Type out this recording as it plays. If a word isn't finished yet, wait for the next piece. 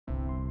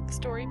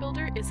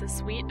Storybuilder is a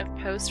suite of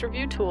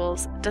post-review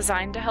tools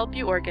designed to help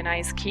you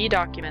organize key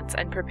documents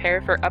and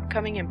prepare for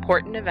upcoming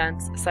important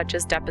events such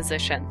as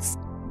depositions.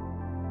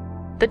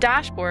 The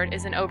dashboard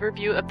is an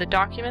overview of the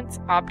documents,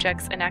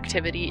 objects, and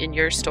activity in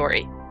your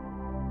story.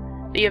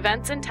 The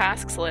events and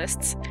tasks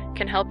lists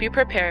can help you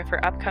prepare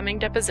for upcoming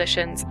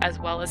depositions as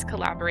well as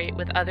collaborate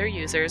with other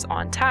users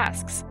on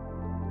tasks.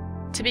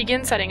 To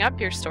begin setting up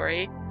your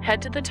story,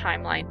 head to the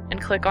timeline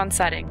and click on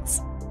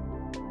Settings.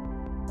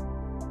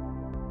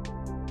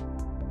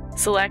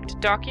 Select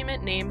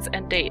Document Names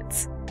and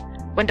Dates.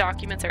 When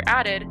documents are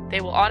added,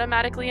 they will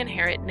automatically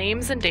inherit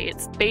names and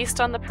dates based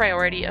on the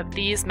priority of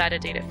these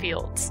metadata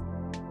fields.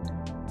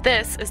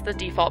 This is the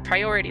default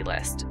priority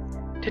list.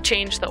 To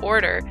change the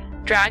order,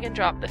 drag and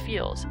drop the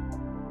field.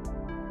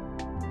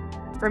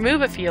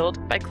 Remove a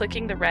field by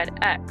clicking the red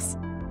X,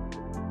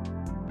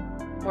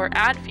 or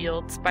add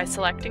fields by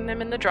selecting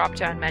them in the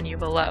drop-down menu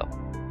below.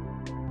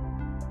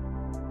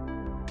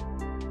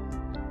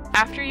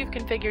 After you've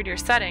configured your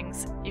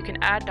settings, you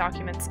can add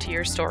documents to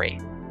your story.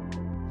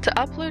 To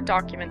upload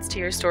documents to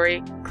your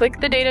story, click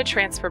the Data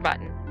Transfer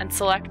button and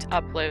select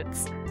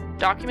Uploads.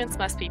 Documents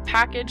must be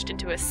packaged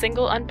into a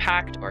single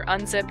unpacked or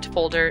unzipped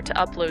folder to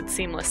upload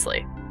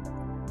seamlessly.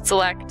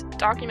 Select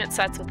Document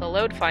Sets with a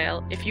load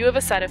file if you have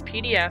a set of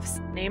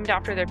PDFs named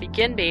after their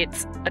begin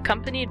dates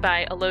accompanied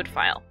by a load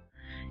file.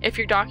 If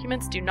your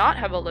documents do not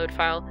have a load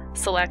file,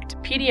 select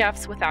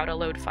PDFs without a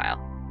load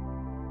file.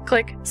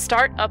 Click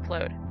Start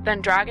Upload,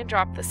 then drag and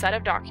drop the set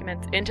of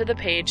documents into the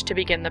page to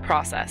begin the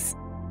process.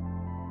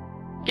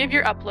 Give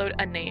your upload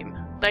a name.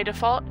 By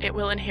default, it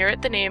will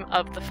inherit the name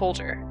of the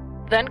folder.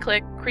 Then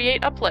click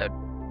Create Upload.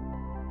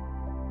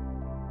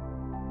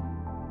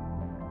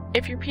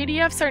 If your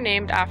PDFs are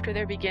named after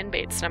their begin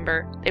dates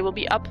number, they will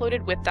be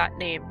uploaded with that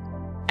name.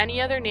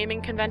 Any other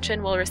naming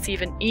convention will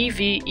receive an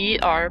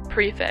EVER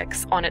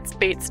prefix on its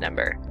Bates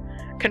number.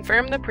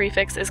 Confirm the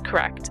prefix is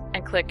correct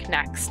and click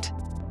Next.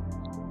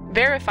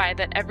 Verify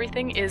that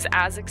everything is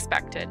as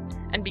expected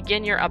and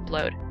begin your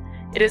upload.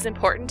 It is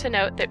important to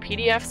note that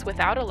PDFs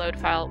without a load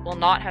file will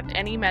not have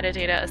any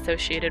metadata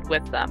associated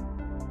with them.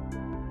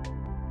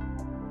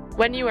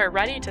 When you are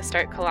ready to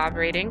start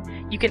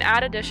collaborating, you can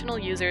add additional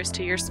users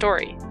to your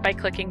story by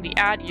clicking the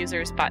Add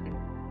Users button.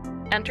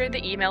 Enter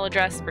the email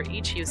address for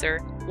each user,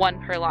 one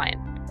per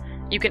line.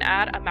 You can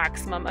add a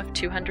maximum of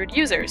 200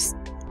 users.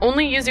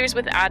 Only users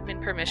with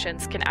admin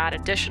permissions can add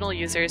additional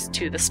users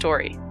to the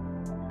story.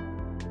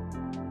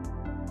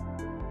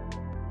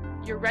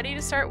 You're ready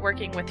to start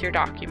working with your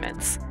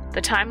documents.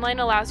 The timeline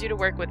allows you to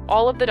work with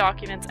all of the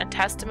documents and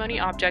testimony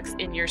objects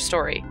in your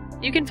story.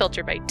 You can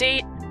filter by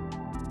date,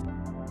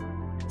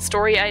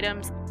 story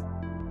items,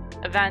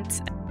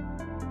 events,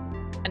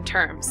 and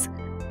terms.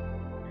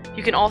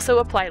 You can also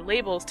apply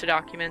labels to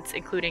documents,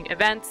 including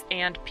events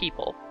and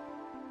people.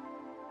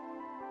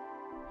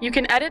 You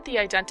can edit the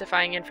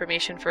identifying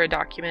information for a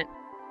document,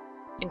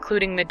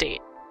 including the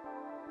date.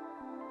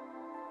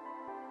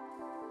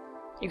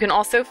 You can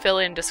also fill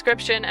in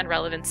description and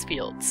relevance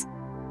fields.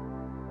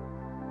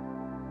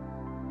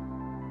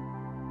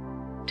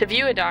 To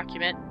view a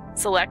document,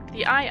 select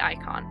the eye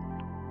icon.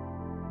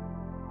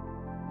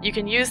 You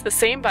can use the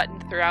same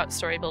button throughout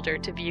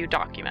Storybuilder to view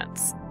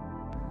documents.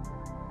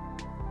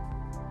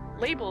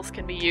 Labels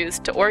can be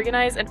used to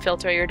organize and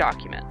filter your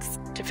documents.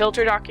 To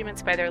filter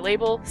documents by their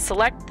label,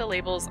 select the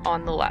labels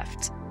on the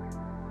left.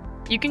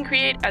 You can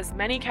create as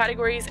many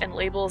categories and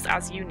labels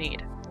as you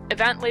need.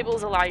 Event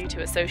labels allow you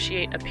to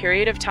associate a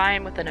period of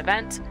time with an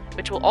event,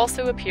 which will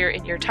also appear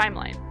in your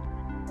timeline.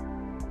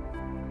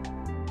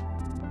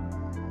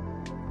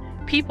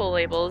 People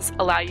labels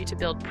allow you to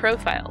build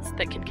profiles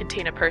that can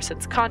contain a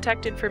person's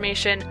contact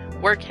information,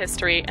 work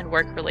history, and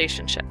work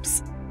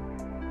relationships.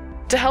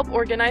 To help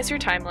organize your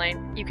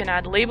timeline, you can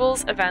add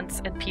labels,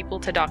 events, and people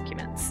to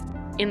documents.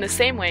 In the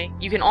same way,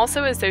 you can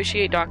also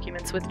associate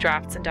documents with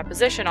drafts and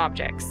deposition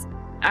objects.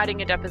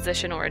 Adding a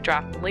deposition or a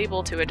draft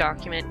label to a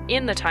document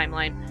in the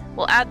timeline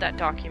will add that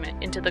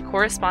document into the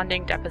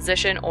corresponding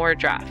deposition or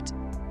draft.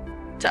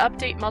 To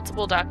update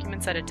multiple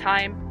documents at a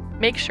time,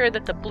 make sure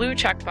that the blue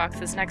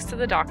checkboxes next to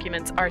the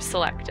documents are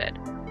selected.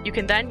 You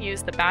can then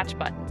use the Batch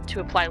button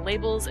to apply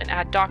labels and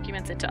add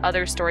documents into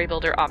other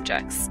Storybuilder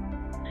objects.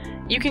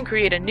 You can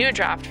create a new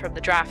draft from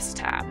the Drafts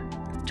tab.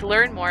 To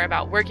learn more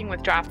about working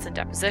with drafts and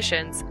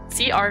depositions,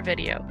 see our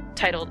video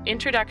titled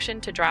Introduction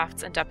to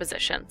Drafts and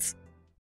Depositions.